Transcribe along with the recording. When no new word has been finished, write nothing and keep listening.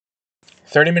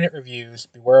30-minute reviews,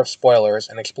 Beware of Spoilers,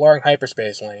 and Exploring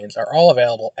Hyperspace Lanes are all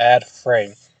available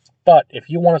ad-free. But if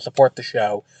you want to support the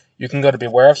show, you can go to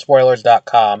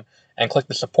bewareofspoilers.com and click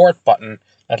the support button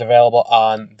that's available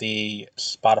on the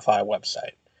Spotify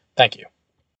website. Thank you.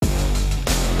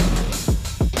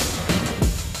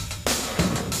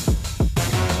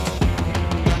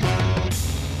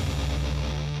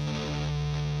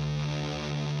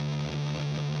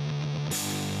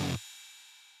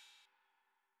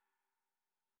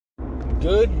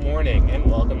 Good morning,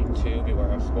 and welcome to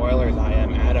Beware of Spoilers. I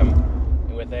am Adam,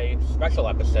 with a special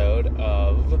episode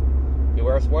of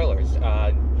Beware of Spoilers.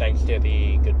 Thanks to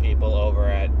the good people over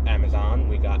at Amazon,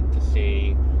 we got to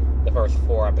see the first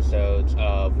 4 episodes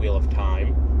of Wheel of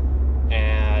Time,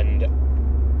 and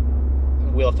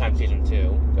Wheel of Time Season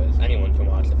 2, because anyone can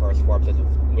watch the first 4 episodes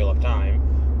of Wheel of Time.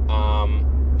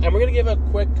 And we're going to give a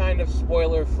quick kind of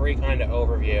spoiler-free kind of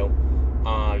overview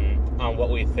on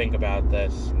what we think about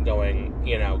this going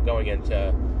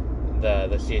into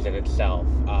the season itself.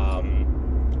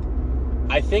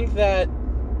 I think that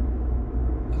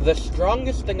the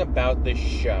strongest thing about this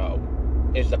show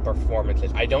is the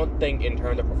performances. I don't think in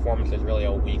terms of performances really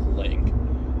a weak link.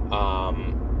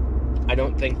 I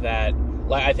don't think that,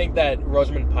 I think that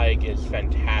Rosamund Pike is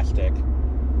fantastic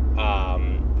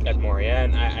as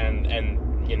Morianne, and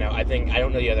I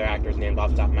don't know the other actors' names off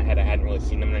the top of my head. I hadn't really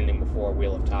seen them in anything before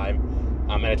Wheel of Time.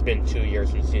 And it's been 2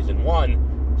 years since season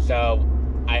 1, so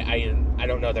I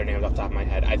don't know their names off the top of my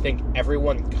head. I think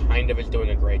everyone kind of is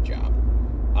doing a great job.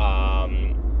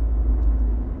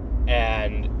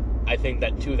 And I think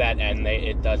that to that end,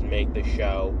 it does make the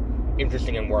show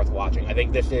interesting and worth watching. I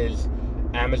think this is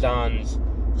Amazon's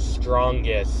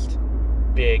strongest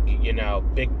big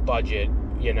budget,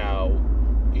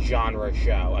 genre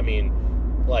show. I mean,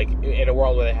 like, in a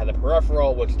world where they had The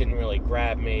Peripheral, which didn't really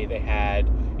grab me, they had,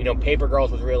 Paper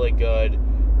Girls was really good.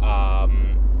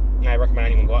 I recommend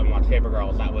anyone go out and watch Paper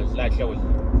Girls. That show was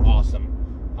awesome.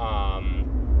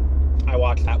 I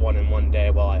watched that one in one day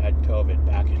while I had COVID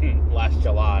back in last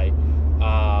July.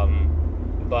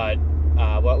 But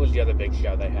what was the other big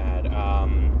show they had?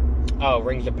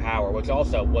 Rings of Power, which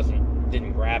also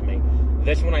didn't grab me.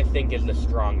 This one I think is the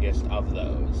strongest of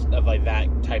those, of like that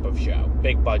type of show.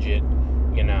 Big budget,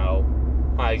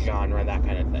 high genre, that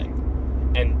kind of thing.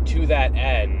 And to that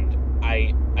end,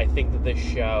 I think that this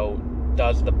show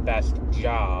does the best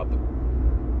job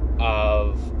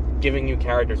of giving you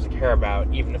characters to care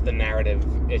about, even if the narrative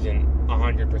isn't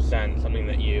 100% something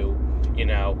that you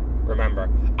remember.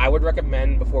 I would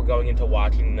recommend, before going into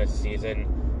watching this season,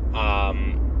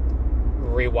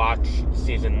 rewatch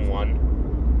season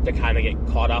 1 to kind of get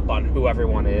caught up on who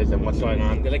everyone is and what's going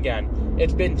on. Because again,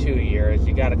 it's been 2 years.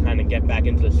 You got to kind of get back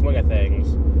into the swing of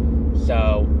things.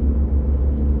 So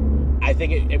I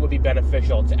think it would be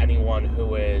beneficial to anyone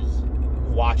who is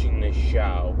watching this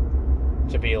show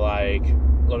to be like,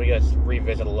 let me just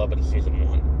revisit a little bit of season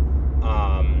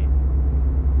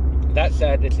 1. That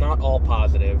said, it's not all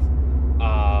positive.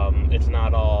 It's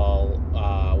not all,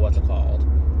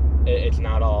 It's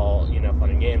not all, fun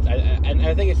and games. And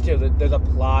I think it's too, there's a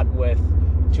plot with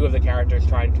 2 of the characters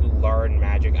trying to learn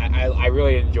magic. I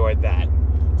really enjoyed that.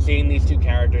 Seeing these 2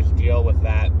 characters deal with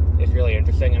that is really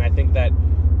interesting, and I think that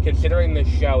considering this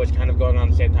show is kind of going on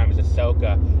at the same time as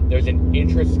Ahsoka, there's an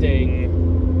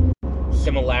interesting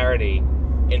similarity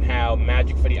in how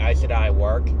magic for the Aes Sedai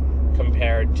work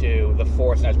compared to the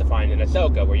Force as defined in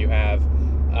Ahsoka, where you have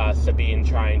Sabine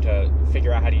trying to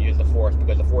figure out how to use the Force,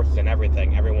 because the Force is in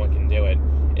everything. Everyone can do it.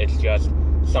 It's just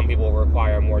some people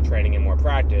require more training and more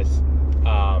practice.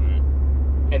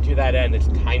 And to that end, it's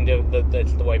kind of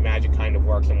it's the way magic kind of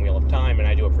works in Wheel of Time, and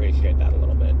I do appreciate that a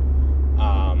little bit.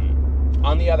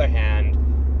 On the other hand,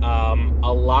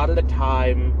 a lot of the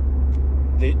time,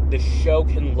 the show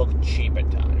can look cheap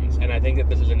at times, and I think that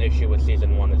this is an issue with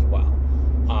season 1 as well.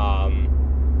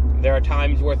 There are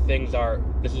times where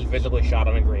this is visibly shot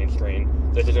on a green screen.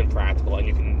 This isn't practical,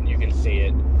 and you can see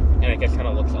it, and it just kind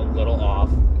of looks a little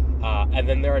off. And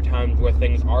then there are times where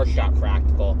things are shot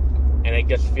practical, and it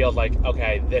just feels like,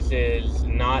 okay, this is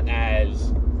not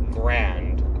as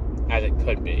grand as it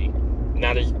could be,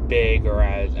 not as big or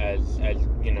as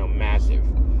massive.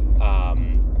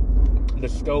 The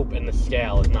scope and the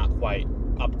scale is not quite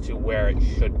up to where it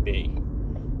should be.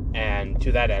 And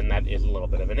to that end, that is a little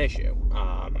bit of an issue,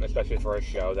 especially for a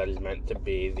show that is meant to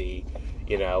be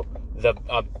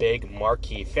a big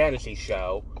marquee fantasy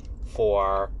show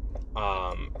for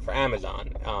Amazon.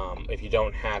 If you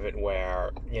don't have it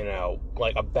where,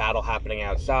 like a battle happening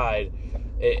outside,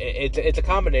 it's a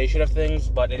combination of things,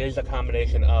 but it is a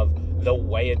combination of the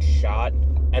way it's shot,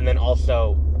 and then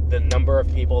also the number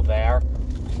of people there,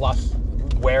 plus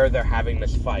where they're having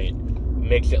this fight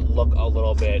makes it look a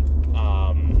little bit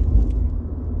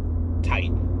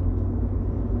tight,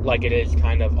 like it is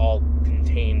kind of all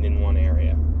contained in one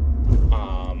area,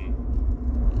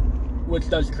 which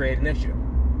does create an issue.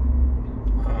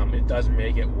 It does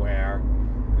make it where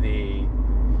the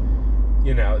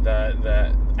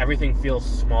everything feels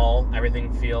small.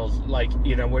 Everything feels like,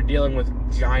 we're dealing with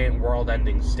giant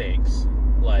world-ending stakes.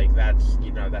 Like, that's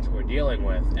what we're dealing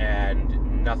with,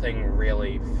 and nothing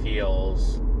really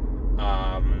feels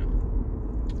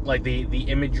like the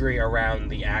imagery around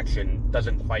the action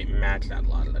doesn't quite match that a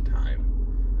lot of the time.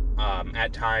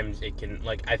 At times it can,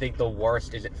 like, I think the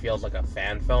worst is it feels like a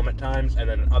fan film at times, and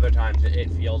then other times it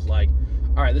feels like,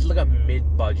 alright, this is like a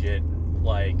mid-budget,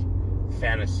 like,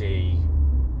 fantasy,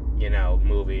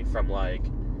 movie from like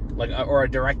or a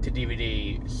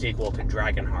direct-to-DVD sequel to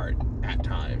Dragonheart at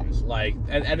times. Like,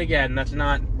 and again, that's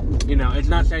not, it's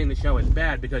not saying the show is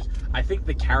bad, because I think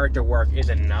the character work is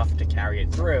enough to carry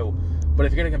it through, but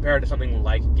if you're going to compare it to something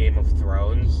like Game of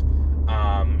Thrones,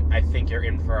 I think you're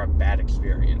in for a bad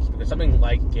experience, because something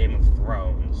like Game of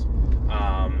Thrones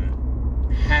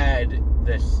had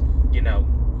this,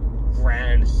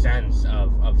 grand sense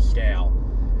of scale,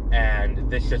 and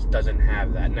this just doesn't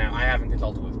have that. Now, I haven't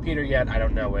consulted with Peter yet. I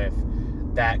don't know if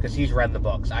that, because he's read the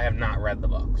books. I have not read the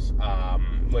books,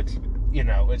 which,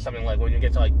 it's something like when you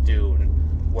get to, like, Dune,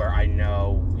 where I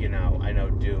know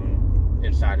Dune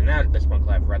inside and out at this point,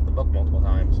 because I've read the book multiple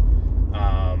times.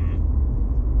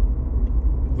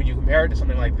 When you compare it to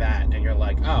something like that, and you're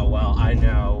like, oh, well, I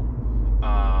know,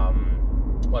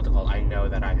 what's it called? I know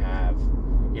that I have,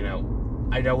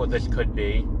 I know what this could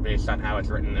be based on how it's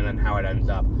written and then how it ends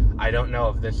up. I don't know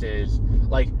if this is,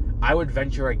 like, I would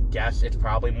venture a guess it's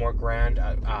probably more grand,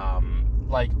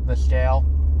 like, the scale.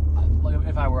 Like,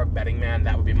 if I were a betting man,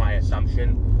 that would be my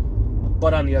assumption.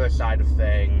 But on the other side of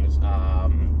things, I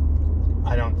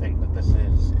don't think that this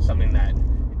is something that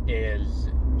is,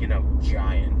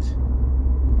 giant.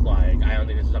 Like, I don't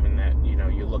think this is something that,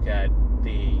 you look at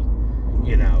the,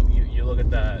 you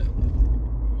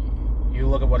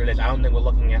look at what it is. I don't think we're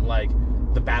looking at, like,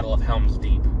 the Battle of Helm's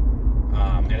Deep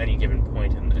at any given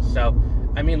point in this. So,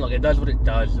 I mean, look, it does what it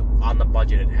does on the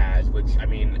budget it has, which, I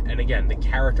mean, and again, the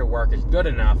character work is good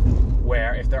enough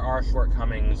where if there are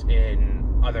shortcomings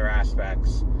in other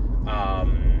aspects,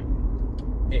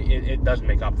 it does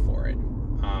make up for it,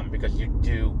 because you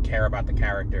do care about the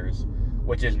characters,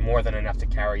 which is more than enough to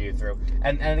carry you through.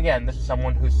 And again, this is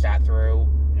someone who sat through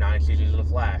 9 seasons of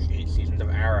The Flash, 8 seasons of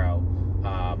Arrow,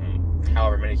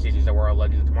 however many seasons there were of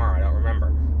Legends of Tomorrow, I don't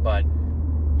remember. But,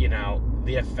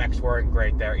 the effects weren't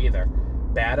great there either.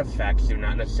 Bad effects do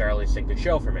not necessarily sink a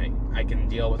show for me. I can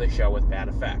deal with a show with bad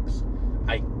effects.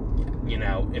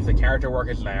 If the character work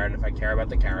is there, and if I care about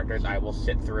the characters, I will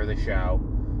sit through the show,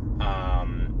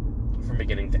 from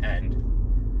beginning to end.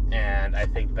 And I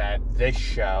think that this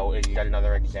show is yet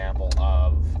another example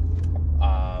of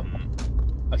a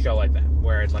show like that,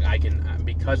 where it's like I can,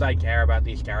 because I care about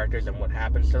these characters and what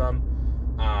happens to them,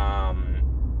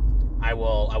 I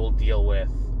will deal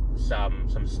with some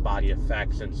spotty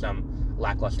effects and some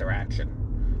lackluster action.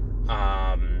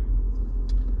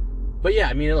 But yeah,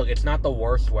 I mean, look, it's not the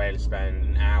worst way to spend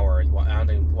an hour. I don't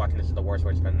think watching this is the worst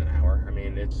way to spend an hour. I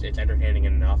mean, it's entertaining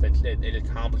enough. It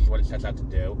accomplishes what it sets out to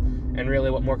do. And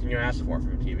really, what more can you ask for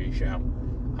from a TV show?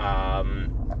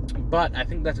 But I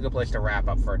think that's a good place to wrap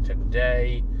up for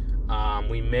today.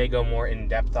 We may go more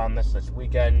in-depth on this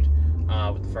weekend.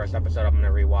 With the first episode, I'm going to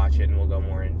rewatch it, and we'll go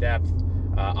more in-depth.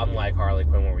 Unlike Harley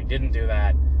Quinn, where we didn't do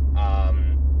that,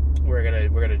 we're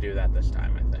gonna do that this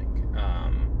time, I think.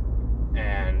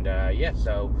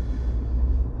 So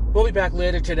we'll be back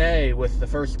later today with the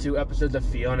first 2 episodes of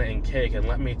Fiona and Cake, and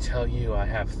let me tell you, I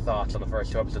have thoughts on the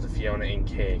first 2 episodes of Fiona and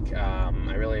Cake.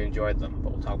 I really enjoyed them,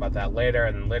 but we'll talk about that later,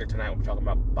 and later tonight we'll be talking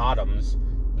about Bottoms,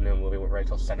 the new movie with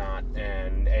Rachel Sennott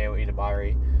and Ayo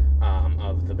Edebari,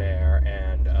 of The Bear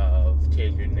and of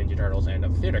Teenage Mutant Ninja Turtles and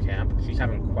of Theater Camp. She's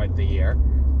having quite the year.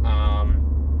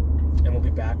 And we'll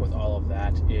be back with all of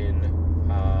that in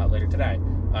later today.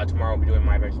 Tomorrow we'll be doing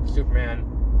My Version of Superman.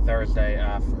 Thursday,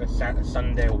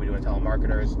 Sunday we'll be doing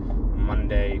Telemarketers.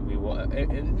 Monday we'll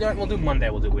do Monday.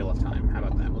 We'll do Wheel of Time. How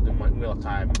about that? We'll do Wheel of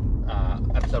Time,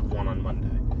 episode 1 on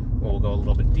Monday. We'll go a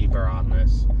little bit deeper on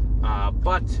this.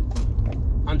 But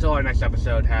until our next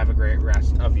episode, have a great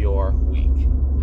rest of your week.